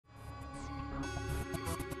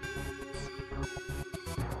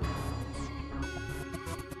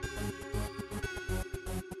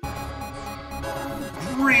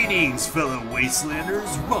Greetings, fellow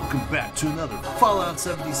Wastelanders. Welcome back to another Fallout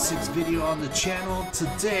 76 video on the channel.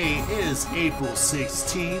 Today is April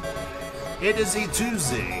 16th. It is a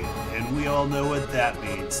Tuesday, and we all know what that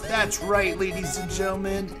means. That's right, ladies and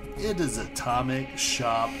gentlemen. It is Atomic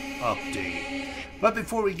Shop Update. But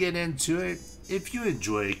before we get into it, if you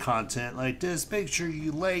enjoy content like this, make sure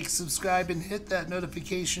you like, subscribe, and hit that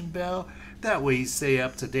notification bell. That way you stay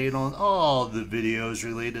up to date on all the videos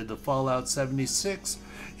related to Fallout 76.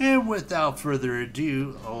 And without further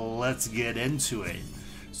ado, let's get into it.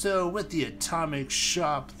 So with the Atomic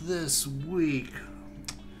Shop this week,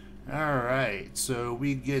 alright, so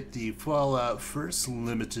we get the Fallout First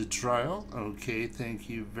Limited Trial. Okay, thank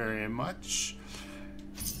you very much.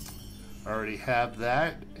 Already have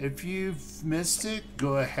that. If you've missed it,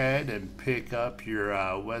 go ahead and pick up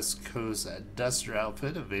your West Coast Duster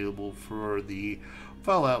outfit available for the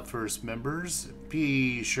Fallout First members.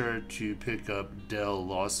 Be sure to pick up Dell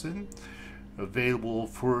Lawson, available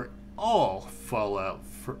for all Fallout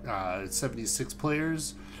 76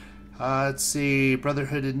 players. Let's see,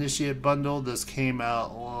 Brotherhood Initiate Bundle. This came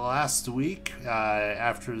out last week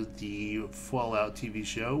after the Fallout TV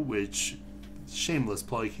show, which, shameless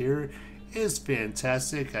plug here, is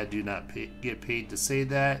fantastic. I do not get paid to say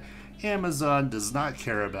that. Amazon does not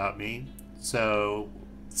care about me. So,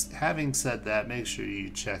 having said that, make sure you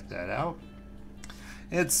check that out.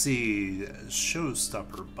 Let's see,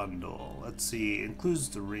 Showstopper Bundle. Let's see, includes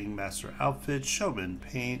the Ringmaster outfit, Showman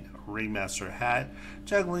paint, Ringmaster hat,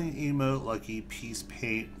 Juggling emote, Lucky piece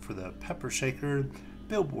paint for the Pepper Shaker,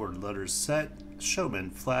 Billboard letters set, Showman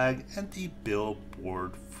flag, and the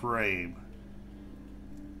Billboard frame.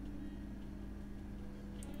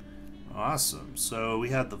 Awesome. So we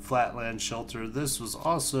had the Flatland Shelter. This was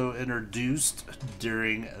also introduced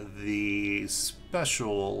during the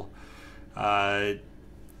special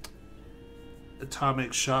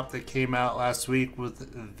Atomic Shop that came out last week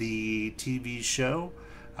with the TV show.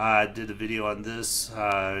 I did a video on this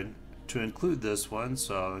to include this one,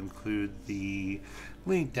 so I'll include the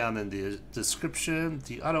link down in the description.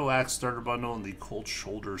 The Auto Axe Starter Bundle and the Cold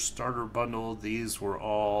Shoulder Starter Bundle. These were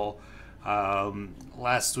all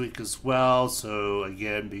last week as well, so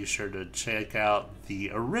again, be sure to check out the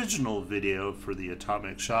original video for the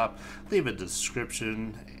Atomic Shop. Leave a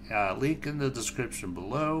description link in the description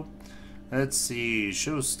below. Let's see,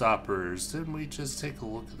 Showstoppers. Didn't we just take a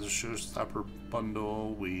look at the Showstopper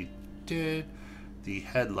bundle? We did. The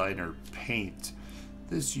Headliner paint.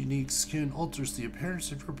 This unique skin alters the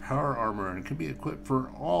appearance of your power armor and can be equipped for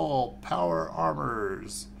all power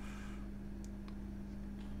armors.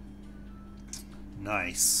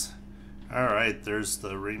 Nice. Alright, there's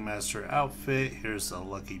the Ringmaster outfit. Here's the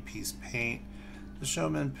Lucky piece paint. The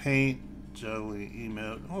Showman paint. Juggling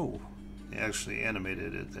emote. Oh, they actually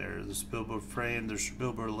animated it there. There's Billboard frame. There's your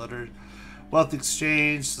Billboard letter. Wealth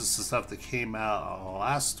exchange. This is stuff that came out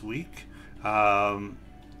last week.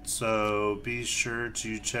 So be sure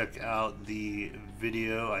to check out the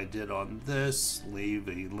video I did on this. Leave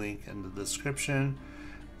a link in the description.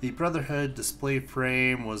 The Brotherhood display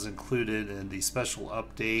frame was included in the special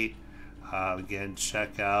update. Again,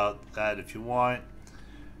 check out that if you want.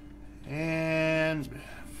 And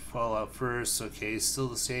Fallout First, okay, still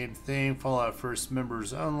the same thing. Fallout First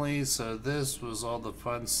members only. So this was all the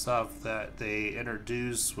fun stuff that they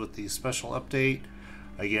introduced with the special update.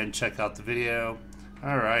 Again, check out the video.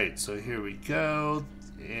 Alright, so here we go.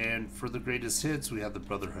 And for the greatest hits, we have the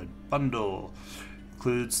Brotherhood Bundle.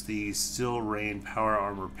 Includes the Steel Rain Power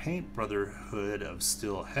Armor Paint, Brotherhood of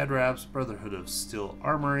Steel Head Wraps, Brotherhood of Steel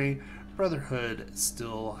Armory, Brotherhood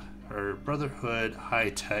High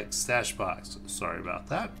Tech Stash Box. Sorry about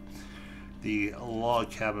that. The Log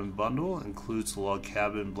Cabin Bundle includes the Log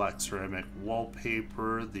Cabin Black Ceramic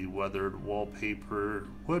Wallpaper, the Weathered Wallpaper,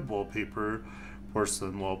 Wood Wallpaper,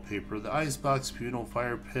 Porcelain Wallpaper, the Icebox Communal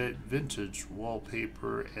Fire Pit, Vintage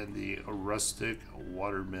Wallpaper, and the Rustic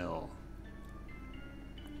Watermill.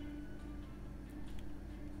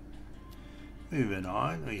 Moving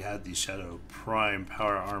on, we had the Shadow Prime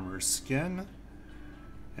Power Armor skin,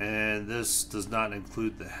 and this does not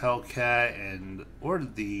include the Hellcat or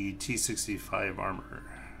the T65 armor.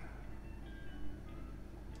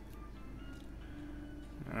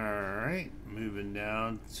 Alright, moving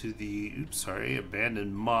down to the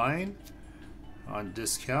Abandoned Mine on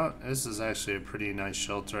discount. This is actually a pretty nice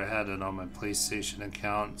shelter. I had it on my PlayStation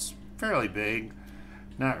account. It's fairly big,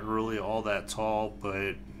 not really all that tall,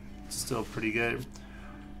 but still pretty good.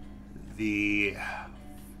 The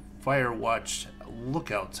Firewatch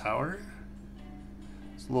Lookout Tower.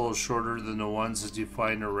 It's a little shorter than the ones that you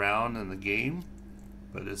find around in the game,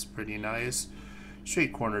 but it's pretty nice.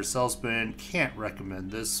 Street corner salesman. Can't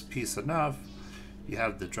recommend this piece enough. You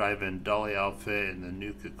have the drive-in dolly outfit and the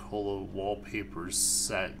Nuka-Cola wallpaper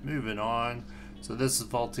set. Moving on. So this is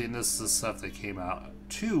vaulting. This is the stuff that came out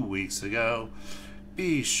 2 weeks ago.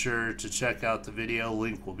 Be sure to check out the video.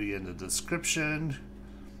 Link will be in the description.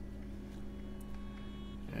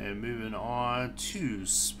 And moving on to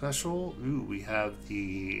special. Ooh, we have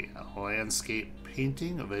the landscape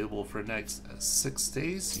painting available for next 6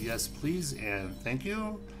 days. Yes, please, and thank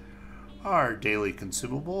you. Our daily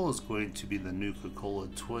consumable is going to be the Nuka-Cola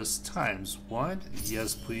twist ×1.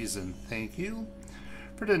 Yes, please, and thank you.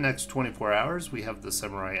 For the next 24 hours, we have the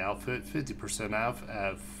samurai outfit, 50% off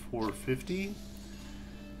at $4.50.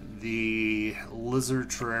 The lizard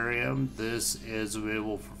terrarium, this is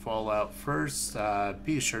available for Fallout first.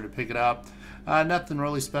 Be sure to pick it up. Nothing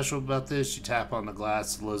really special about this. You tap on the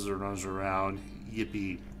glass, the lizard runs around.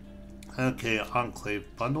 Yippee. Okay, Enclave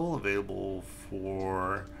bundle available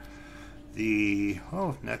for the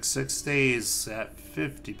next 6 days at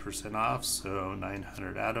 50% off, so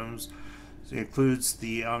 900 atoms. It includes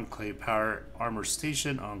the Enclave Power Armor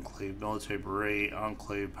Station, Enclave Military Beret,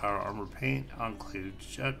 Enclave Power Armor Paint, Enclave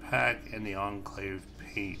Jetpack, and the Enclave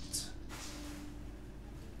Paint.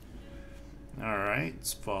 Alright,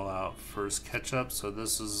 it's Fallout First Catch-Up, so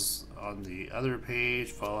this is on the other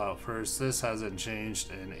page, Fallout First. This hasn't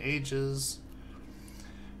changed in ages.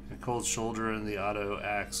 The Cold Shoulder and the Auto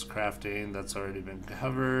Axe Crafting, that's already been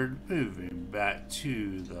covered. Moving back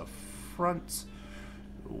to the front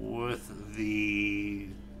with the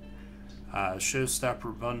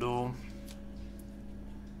Showstopper bundle,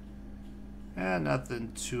 and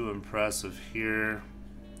nothing too impressive here.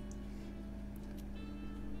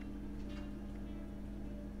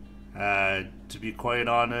 To be quite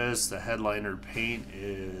honest, the headliner paint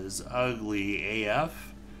is ugly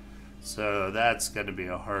AF, so that's going to be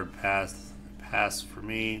a hard pass for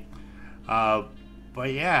me. But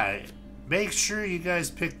yeah, make sure you guys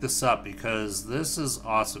pick this up because this is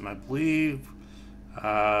awesome. I believe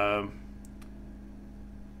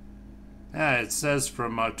it says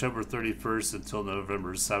from October 31st until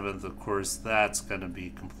November 7th. Of course, that's going to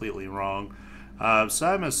be completely wrong. So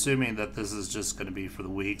I'm assuming that this is just going to be for the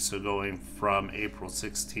week, so going from April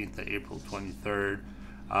 16th to April 23rd.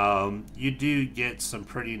 You do get some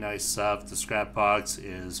pretty nice stuff. The scrap box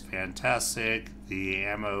is fantastic. The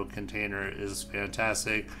ammo container is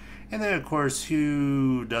fantastic. And then, of course,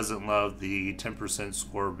 who doesn't love the 10%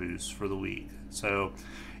 score boost for the week? So,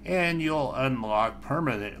 and you'll unlock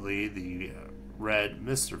permanently the red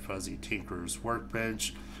Mr. Fuzzy Tinker's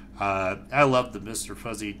Workbench. I love the Mr.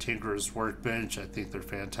 Fuzzy Tinker's Workbench. I think they're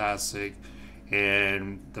fantastic.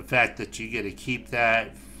 And the fact that you get to keep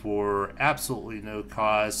that for absolutely no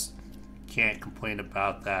cost, can't complain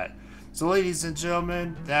about that. So ladies and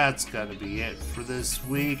gentlemen, that's gonna be it for this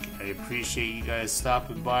week. I appreciate you guys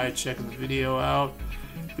stopping by, checking the video out.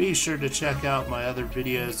 Be sure to check out my other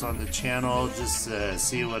videos on the channel just to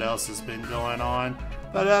see what else has been going on.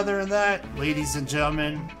 But other than that, ladies and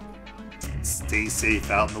gentlemen, stay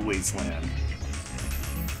safe out in the wasteland.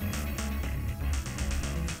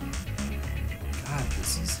 God,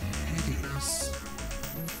 this is hideous.